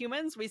yet as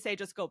humans, we say,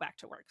 just go back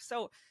to work.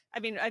 So, I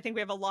mean, I think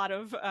we have a lot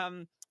of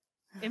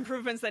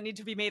improvements that need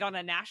to be made on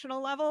a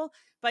national level.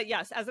 But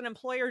yes, as an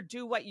employer,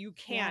 do what you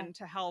can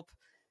to help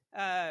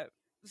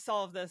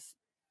solve this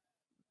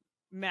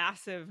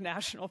massive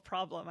national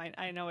problem.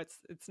 I know it's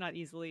not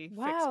easily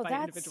fixed by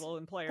individual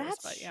employers.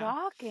 That's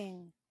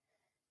shocking.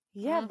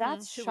 Yeah,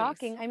 that's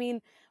shocking. I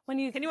mean,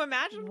 can you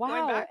imagine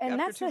going back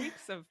after 2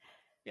 weeks of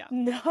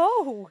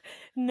No,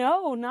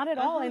 not at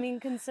all. I mean,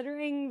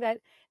 considering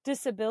that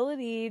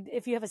disability,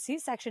 if you have a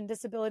C-section,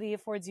 disability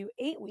affords you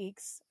 8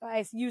 weeks.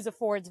 I use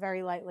affords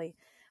very lightly.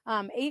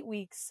 8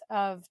 weeks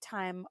of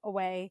time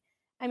away.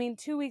 I mean,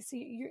 2 weeks,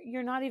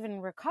 you're not even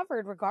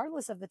recovered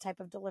regardless of the type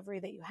of delivery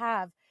that you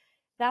have.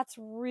 That's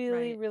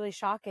really, Right. really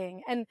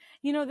shocking. And,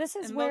 this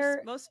is And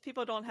where, most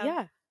people don't have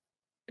yeah,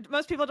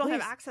 most people don't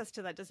have please. access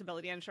to that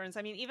disability insurance.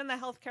 I mean, even the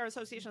healthcare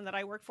association that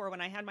I worked for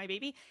when I had my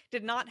baby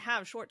did not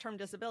have short-term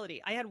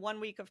disability. I had 1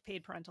 week of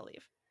paid parental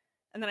leave,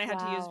 and then I had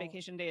to use Wow.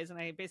 vacation days, and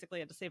I basically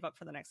had to save up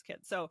for the next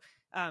kid. So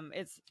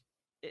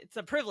it's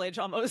a privilege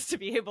almost to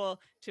be able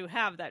to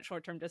have that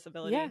short-term Yeah,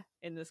 disability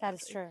in this that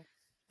is country. true.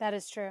 That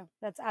is true.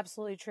 That's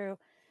absolutely true.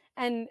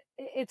 And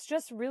it's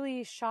just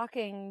really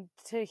shocking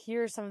to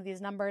hear some of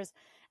these numbers.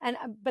 And,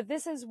 but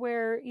this is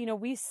where,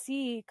 we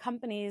see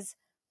companies,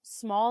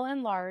 small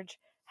and large,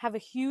 have a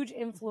huge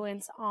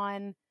influence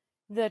on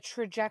the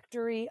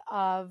trajectory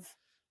of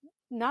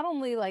not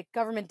only like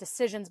government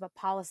decisions, but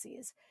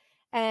policies.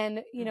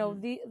 And,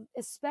 Mm-hmm.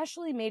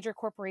 especially major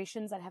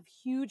corporations that have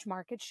huge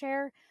market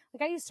share.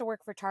 Like I used to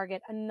work for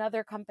Target,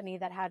 another company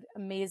that had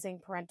amazing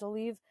parental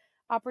leave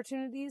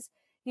opportunities,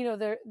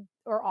 their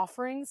or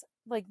offerings.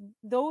 Like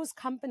those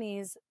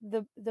companies,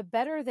 the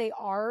better they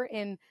are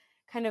in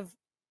kind of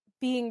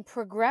being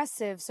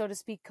progressive, so to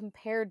speak,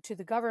 compared to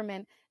the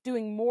government,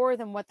 doing more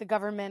than what the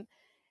government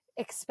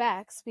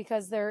expects,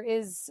 because there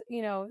is,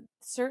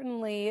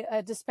 certainly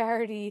a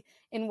disparity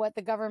in what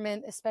the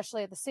government,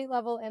 especially at the state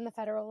level and the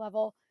federal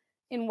level,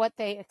 in what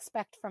they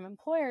expect from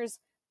employers.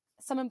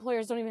 Some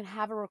employers don't even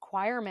have a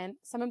requirement.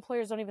 Some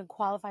employers don't even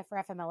qualify for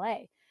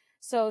FMLA.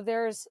 So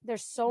there's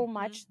so Mm-hmm.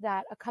 much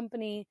that a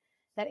company,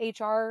 that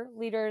HR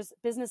leaders,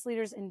 business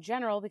leaders in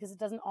general, because it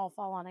doesn't all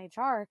fall on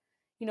HR,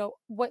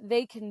 what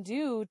they can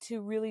do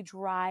to really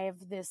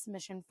drive this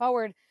mission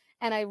forward.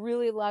 And I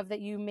really love that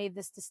you made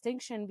this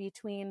distinction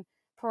between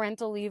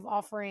parental leave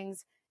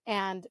offerings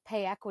and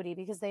pay equity,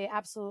 because they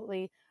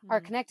absolutely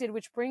are connected,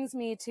 which brings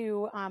me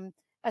to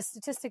a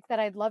statistic that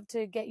I'd love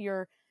to get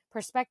your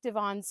perspective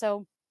on.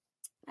 So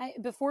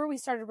before we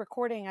started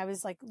recording, I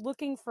was like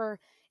looking for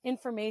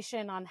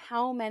information on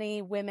how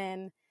many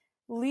women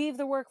leave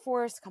the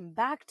workforce, come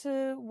back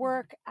to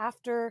work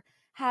after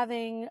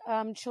having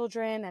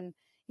children. And,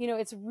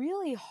 it's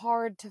really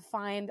hard to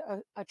find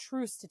a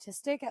true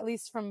statistic, at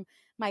least from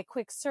my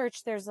quick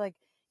search. There's like,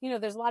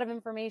 there's a lot of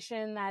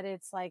information that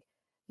it's like,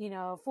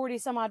 40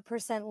 some odd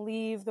percent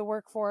leave the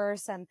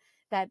workforce, and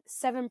that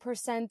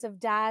 7% of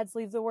dads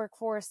leave the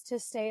workforce to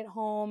stay at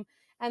home,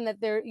 and that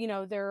there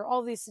are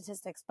all these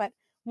statistics. But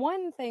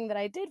one thing that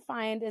I did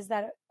find is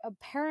that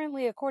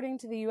apparently, according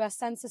to the US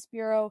Census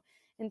Bureau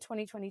in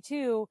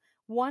 2022,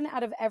 1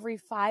 out of every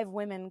 5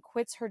 women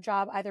quits her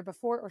job either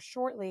before or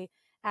shortly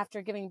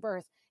after giving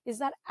birth. Is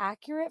that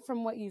accurate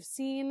from what you've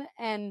seen?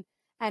 And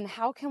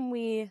how can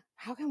we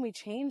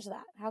change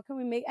that? How can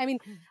we make, I mean,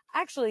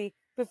 actually,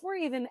 before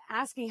even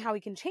asking how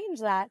we can change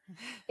that,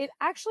 it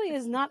actually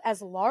is not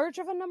as large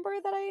of a number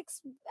that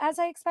as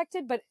I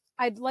expected, but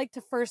I'd like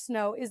to first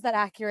know, is that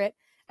accurate?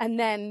 And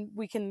then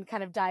we can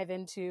kind of dive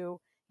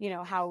into,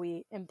 how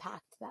we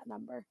impact that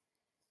number.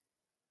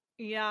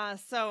 Yeah,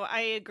 so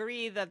I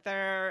agree that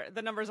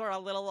the numbers are a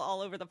little all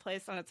over the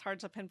place, and it's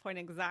hard to pinpoint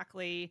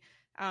exactly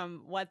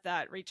what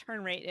that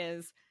return rate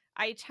is.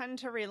 I tend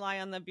to rely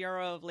on the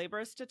Bureau of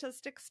Labor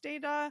Statistics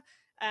data,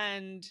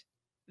 and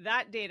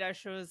that data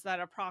shows that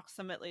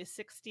approximately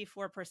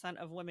 64%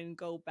 of women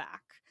go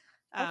back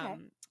Okay.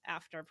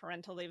 after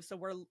parental leave. So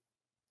we're,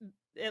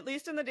 at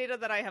least in the data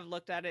that I have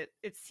looked at,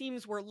 it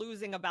seems we're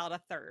losing about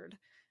a third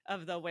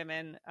of the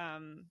women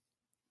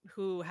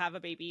who have a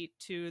baby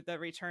to the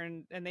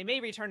return, and they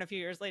may return a few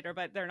years later,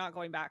 but they're not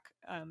going back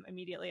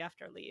immediately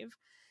after leave.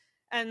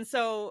 And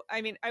so,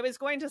 I mean, I was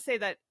going to say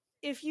that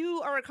if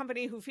you are a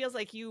company who feels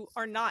like you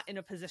are not in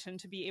a position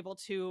to be able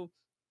to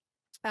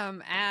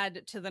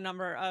add to the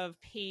number of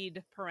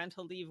paid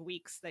parental leave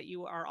weeks that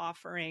you are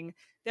offering,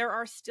 there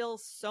are still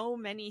so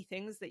many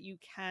things that you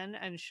can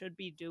and should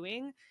be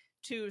doing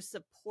to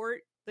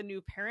support the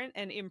new parent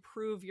and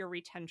improve your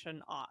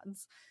retention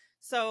odds.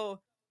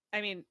 So,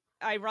 I mean,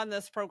 I run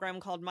this program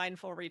called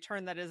Mindful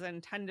Return that is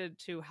intended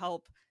to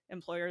help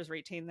employers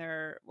retain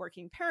their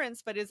working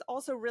parents, but is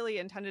also really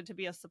intended to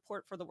be a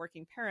support for the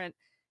working parent.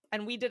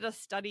 And we did a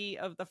study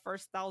of the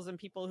first 1,000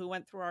 people who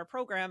went through our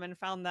program and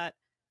found that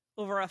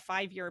over a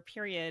 5-year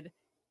period,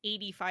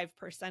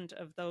 85%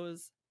 of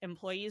those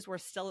employees were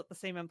still at the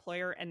same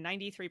employer and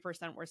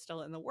 93% were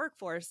still in the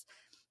workforce.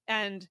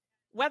 And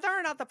whether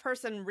or not the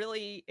person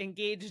really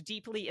engaged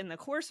deeply in the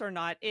course or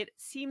not, it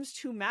seems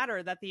to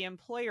matter that the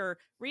employer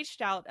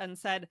reached out and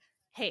said,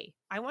 hey,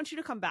 I want you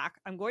to come back.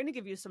 I'm going to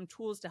give you some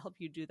tools to help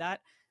you do that.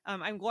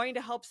 I'm going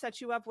to help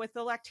set you up with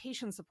the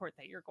lactation support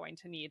that you're going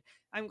to need.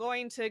 I'm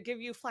going to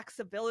give you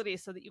flexibility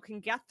so that you can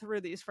get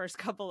through these first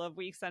couple of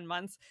weeks and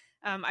months.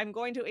 I'm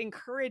going to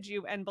encourage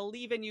you and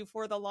believe in you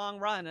for the long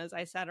run, as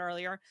I said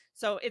earlier.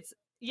 So it's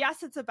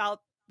about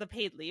the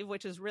paid leave,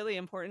 which is really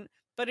important,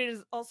 but it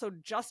is also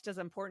just as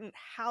important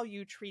how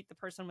you treat the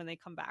person when they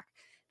come back.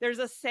 There's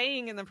a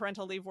saying in the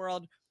parental leave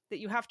world that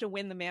you have to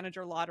win the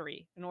manager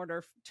lottery in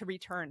order to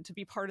return, to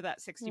be part of that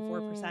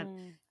 64%.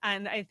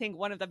 And I think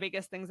one of the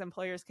biggest things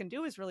employers can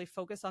do is really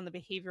focus on the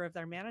behavior of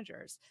their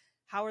managers.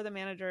 How are the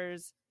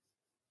managers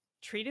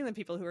treating the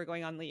people who are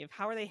going on leave?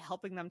 How are they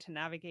helping them to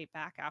navigate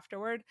back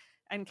afterward?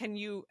 And can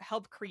you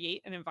help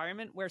create an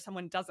environment where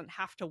someone doesn't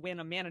have to win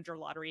a manager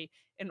lottery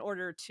in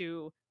order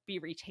to be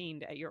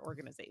retained at your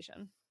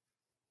organization?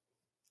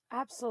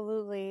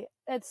 Absolutely.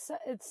 It's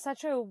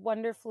such a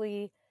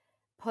wonderfully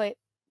put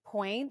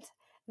point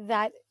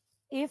that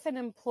if an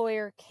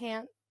employer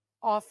can't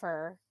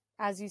offer,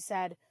 as you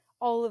said,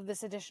 all of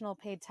this additional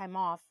paid time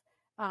off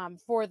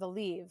for the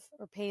leave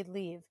or paid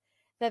leave,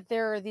 that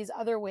there are these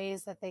other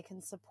ways that they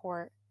can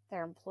support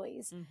their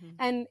employees. Mm-hmm.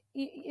 And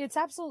it's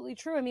absolutely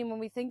true. I mean, when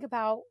we think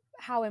about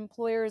how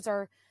employers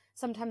are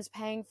sometimes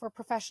paying for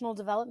professional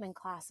development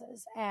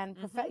classes and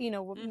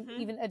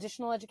even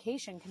additional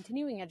education,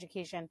 continuing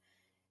education,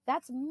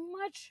 that's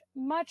much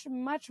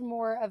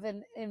more of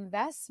an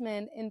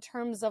investment in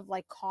terms of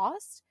like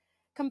cost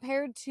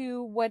compared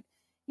to what,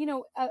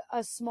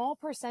 a small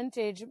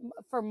percentage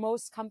for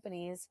most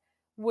companies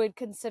would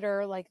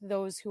consider like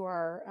those who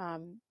are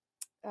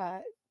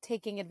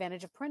taking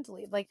advantage of parental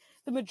leave. Like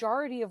the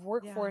majority of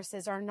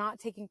workforces are not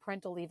taking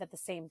parental leave at the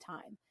same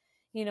time.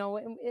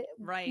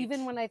 Right.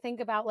 Even when I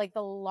think about like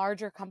the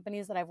larger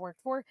companies that I've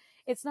worked for,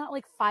 it's not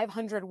like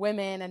 500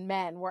 women and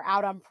men were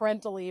out on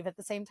parental leave at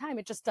the same time.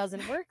 It just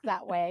doesn't work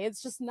that way.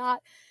 It's just not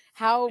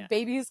how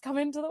babies come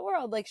into the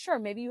world. Like, sure,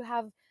 maybe you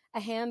have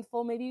a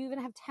handful, maybe you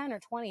even have 10 or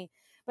 20,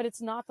 but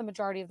it's not the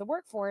majority of the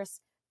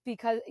workforce,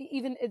 because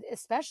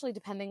especially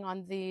depending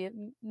on the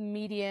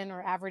median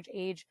or average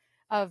age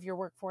of your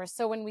workforce.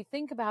 So when we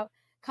think about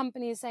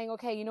companies saying,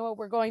 okay, you know what,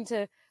 we're going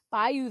to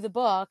buy you the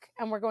book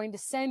and we're going to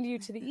send you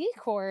to the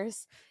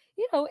e-course,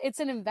 it's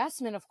an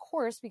investment, of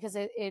course, because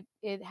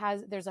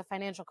there's a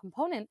financial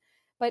component,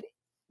 but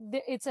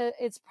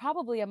it's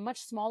probably a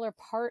much smaller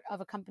part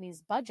of a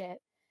company's budget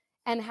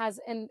and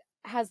has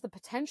the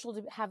potential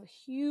to have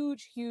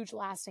huge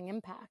lasting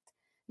impact,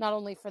 not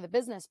only for the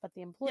business, but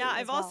the employee. Yeah,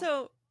 I've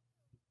also,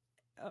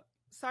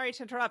 sorry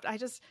to interrupt. I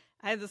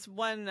had this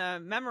one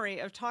memory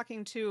of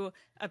talking to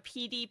a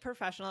PD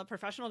professional, a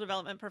professional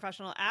development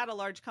professional at a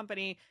large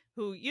company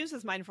who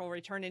uses mindful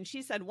return. And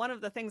she said one of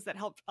the things that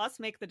helped us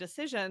make the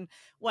decision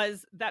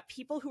was that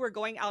people who were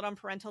going out on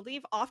parental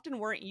leave often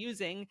weren't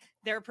using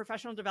their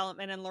professional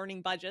development and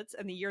learning budgets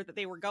in the year that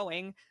they were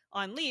going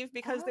on leave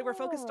because they were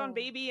focused on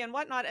baby and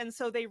whatnot. And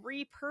so they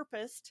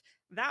repurposed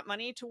that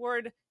money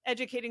toward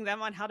educating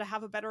them on how to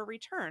have a better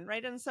return,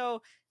 right? And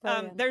so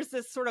there's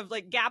this sort of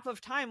like gap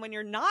of time when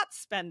you're not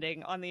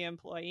spending on the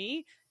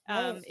employee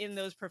in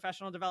those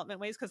professional development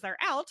ways because they're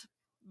out,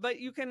 but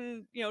you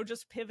can,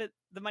 just pivot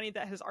the money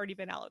that has already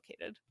been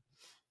allocated.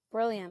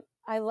 Brilliant.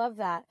 I love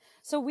that.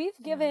 So we've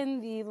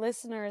given the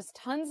listeners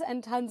tons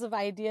and tons of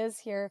ideas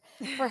here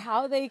for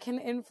how they can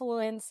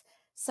influence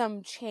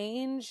some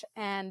change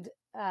and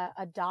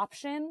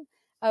adoption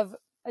of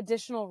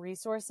additional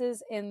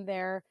resources in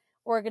their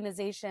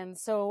organization.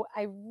 So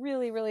I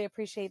really, really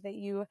appreciate that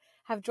you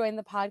have joined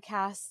the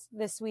podcast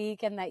this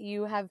week and that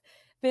you have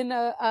been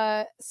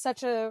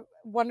such a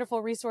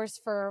wonderful resource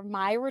for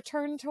my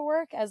return to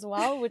work as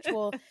well, which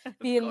will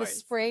be in the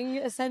spring,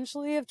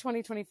 essentially, of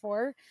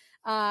 2024.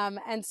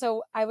 And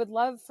so I would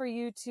love for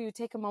you to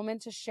take a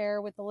moment to share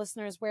with the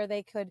listeners where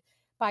they could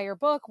buy your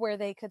book, where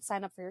they could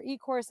sign up for your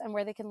e-course, and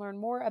where they can learn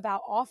more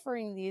about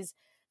offering these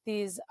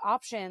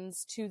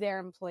options to their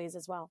employees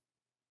as well.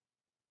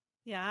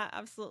 Yeah,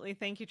 absolutely.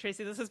 Thank you,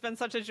 Tracy. This has been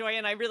such a joy,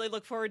 and I really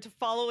look forward to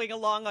following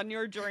along on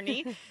your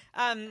journey.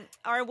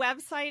 Our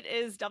website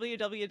is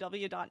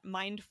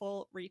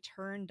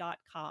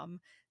www.mindfulreturn.com.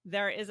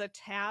 There is a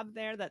tab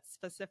there that's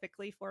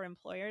specifically for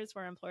employers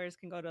where employers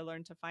can go to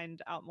learn to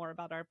find out more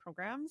about our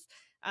programs.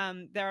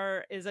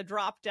 There is a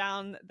drop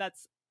down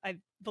that's, I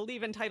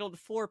believe, entitled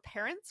For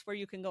Parents, where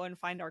you can go and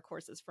find our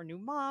courses for new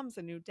moms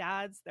and new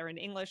dads. They're in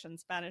English and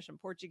Spanish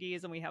and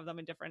Portuguese, and we have them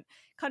in different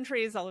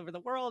countries all over the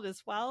world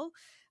as well.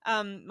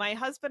 My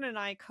husband and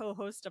I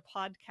co-host a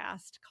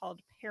podcast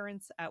called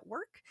Parents at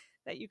Work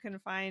that you can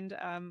find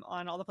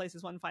on all the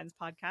places one finds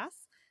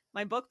podcasts.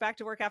 My book, Back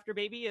to Work After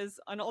Baby, is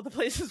on all the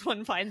places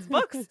one finds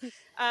books.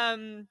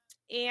 And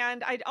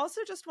I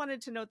also just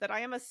wanted to note that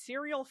I am a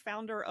serial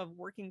founder of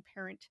working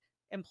parent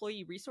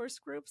employee resource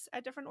groups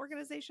at different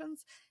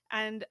organizations.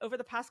 And over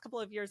the past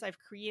couple of years, I've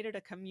created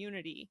a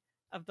community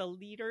of the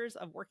leaders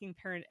of working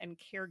parent and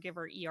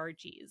caregiver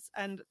ERGs.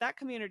 And that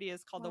community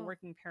is called the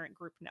Working Parent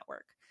Group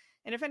Network.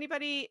 And if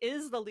anybody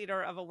is the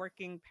leader of a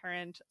working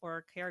parent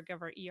or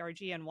caregiver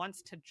ERG and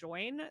wants to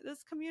join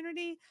this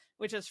community,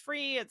 which is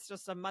free, it's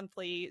just a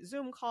monthly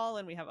Zoom call,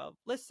 and we have a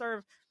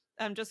listserv,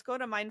 just go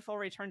to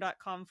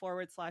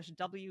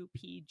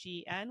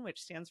mindfulreturn.com/WPGN,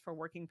 which stands for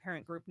Working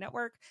Parent Group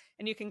Network,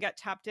 and you can get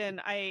tapped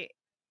in. I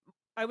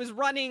was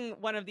running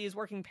one of these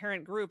working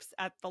parent groups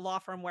at the law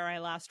firm where I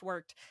last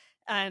worked,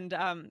 and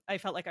I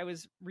felt like I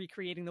was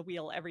recreating the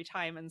wheel every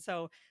time. And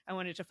so I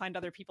wanted to find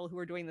other people who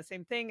were doing the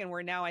same thing. And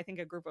we're now, I think,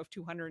 a group of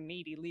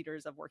 280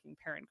 leaders of working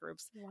parent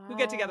groups who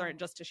get together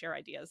just to share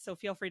ideas. So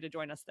feel free to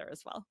join us there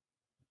as well.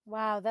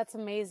 Wow, that's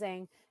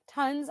amazing.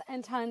 Tons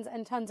and tons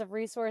and tons of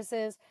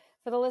resources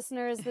for the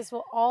listeners. This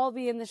will all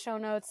be in the show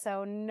notes,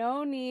 so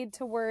no need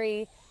to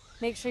worry.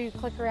 make sure you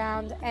click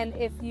around. And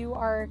if you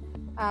are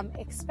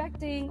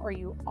expecting, or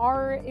you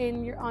are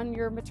on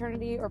your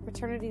maternity or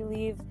paternity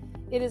leave,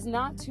 it is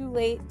not too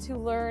late to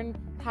learn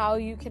how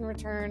you can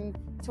return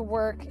to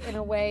work in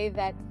a way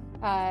that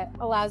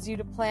allows you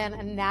to plan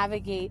and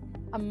navigate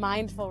a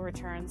mindful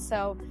return.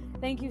 So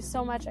thank you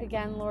so much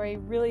again, Lori.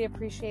 Really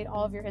appreciate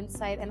all of your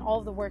insight and all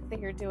of the work that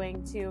you're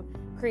doing to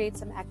create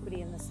some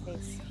equity in this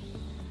space.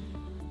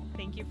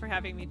 Thank you for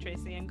having me,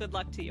 Tracy, and good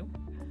luck to you.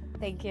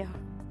 Thank you.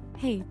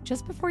 Hey,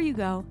 just before you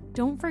go,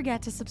 don't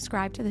forget to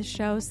subscribe to the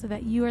show so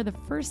that you are the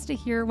first to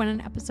hear when an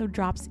episode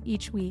drops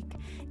each week.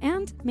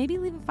 And maybe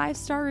leave a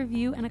 5-star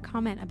review and a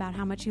comment about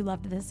how much you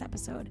loved this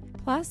episode.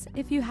 Plus,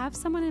 if you have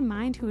someone in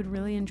mind who would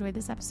really enjoy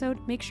this episode,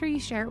 make sure you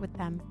share it with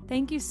them.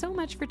 Thank you so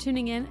much for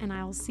tuning in, and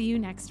I will see you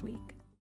next week.